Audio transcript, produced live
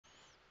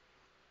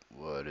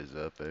What is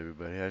up,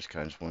 everybody? I just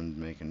kind of wanted to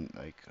make an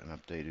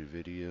updated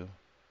video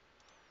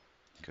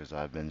because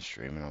I've been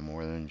streaming on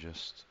more than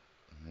just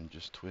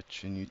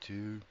Twitch and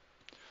YouTube.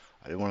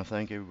 I do want to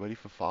thank everybody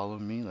for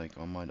following me, like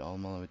on my all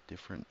my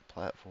different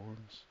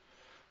platforms.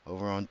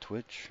 Over on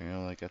Twitch,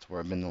 that's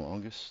where I've been the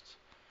longest,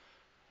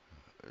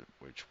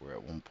 which we're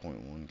at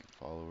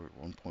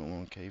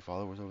 1.1K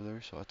followers over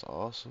there, so that's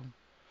awesome.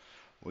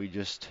 We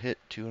just hit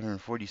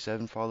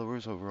 247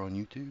 followers over on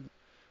YouTube,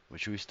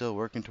 which we still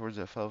working towards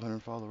that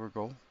 500 follower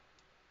goal.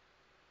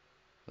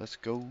 Let's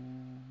go.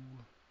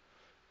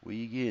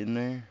 We getting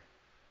there.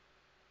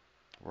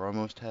 We're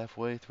almost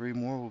halfway. 3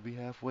 more, we'll be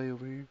halfway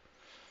over here.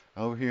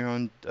 Over here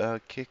on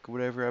Kick,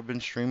 whatever. I've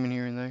been streaming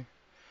here and there.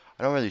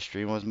 I don't really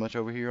stream as much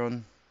over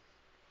here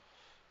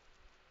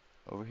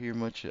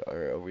much,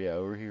 or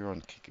over here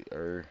on Kick,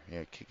 or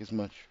yeah, Kick as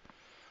much.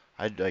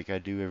 I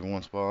do every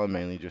once in a while. I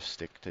mainly just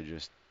stick to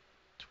just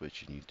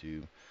Twitch and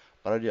YouTube.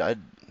 But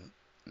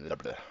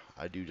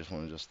I do just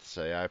want to just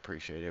say I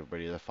appreciate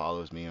everybody that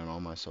follows me on all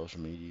my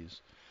social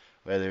medias,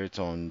 whether it's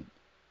on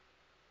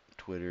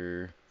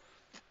Twitter,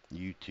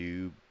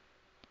 YouTube,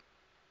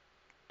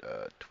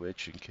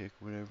 Twitch, and Kick,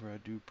 whatever. I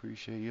do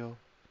appreciate y'all.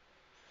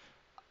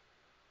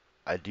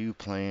 I do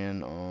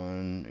plan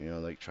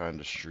on, trying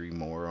to stream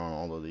more on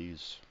all of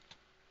these.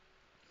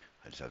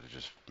 I just have to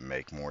just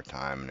make more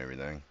time and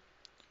everything.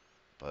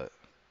 But,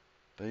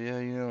 but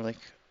yeah,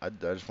 I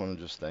just want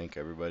to just thank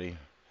everybody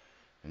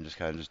and just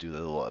kind of just do the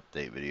little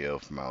update video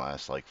for my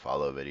last,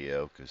 follow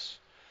video, because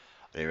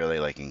I didn't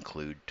really,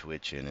 include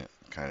Twitch in it.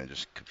 Kind of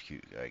just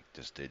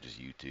just did just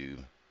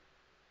YouTube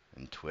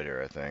and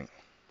Twitter, I think.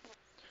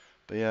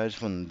 But yeah, I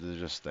just wanted to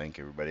just thank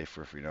everybody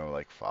for,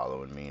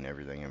 following me and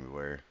everything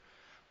everywhere.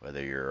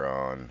 Whether you're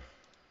on,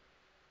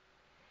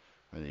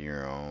 whether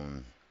you're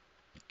on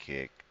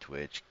Kick,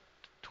 Twitch,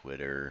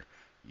 Twitter,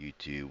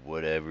 YouTube,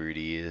 whatever it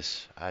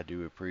is. I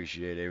do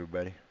appreciate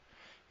everybody.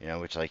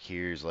 Which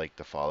here's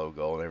the follow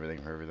goal and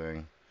everything for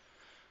everything.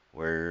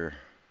 We're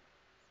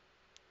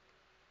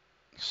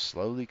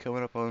slowly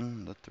coming up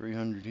on the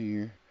 300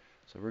 here.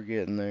 So we're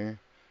getting there.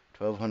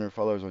 1,200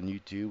 followers on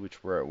YouTube,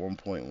 which we're at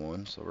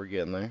 1.1, so we're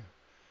getting there.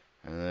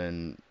 And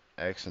then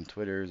X and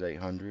Twitter is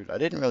 800. I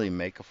didn't really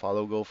make a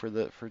follow goal for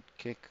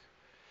Kick,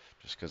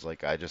 just because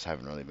I just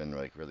haven't really been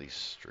really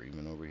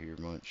streaming over here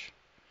much.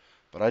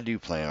 But I do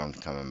plan on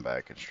coming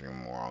back and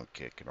streaming more on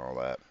Kick and all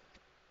that.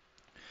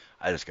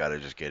 I just gotta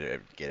just get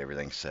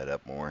everything set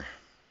up more.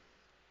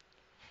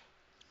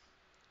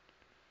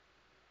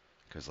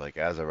 Cause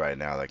as of right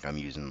now, I'm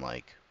using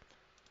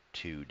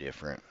two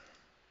different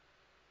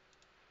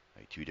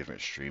two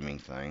different streaming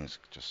things,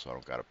 just so I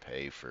don't gotta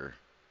pay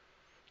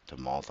to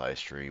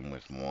multi-stream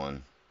with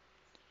one.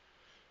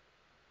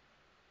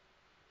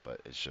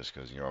 But it's just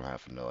cause I'm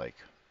having to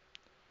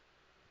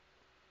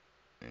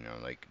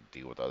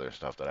deal with other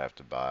stuff that I have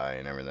to buy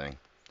and everything.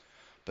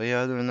 But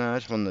yeah, other than that, I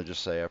just wanted to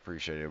just say I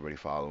appreciate everybody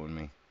following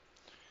me.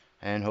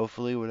 And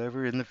hopefully,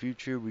 whatever in the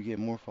future, we get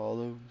more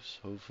follows.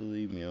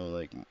 Hopefully,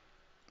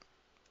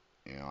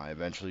 I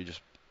eventually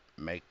just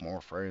make more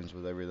friends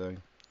with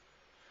everything.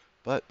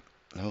 But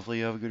hopefully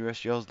you have a good rest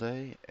of y'all's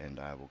day, and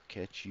I will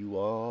catch you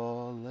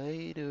all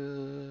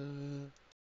later.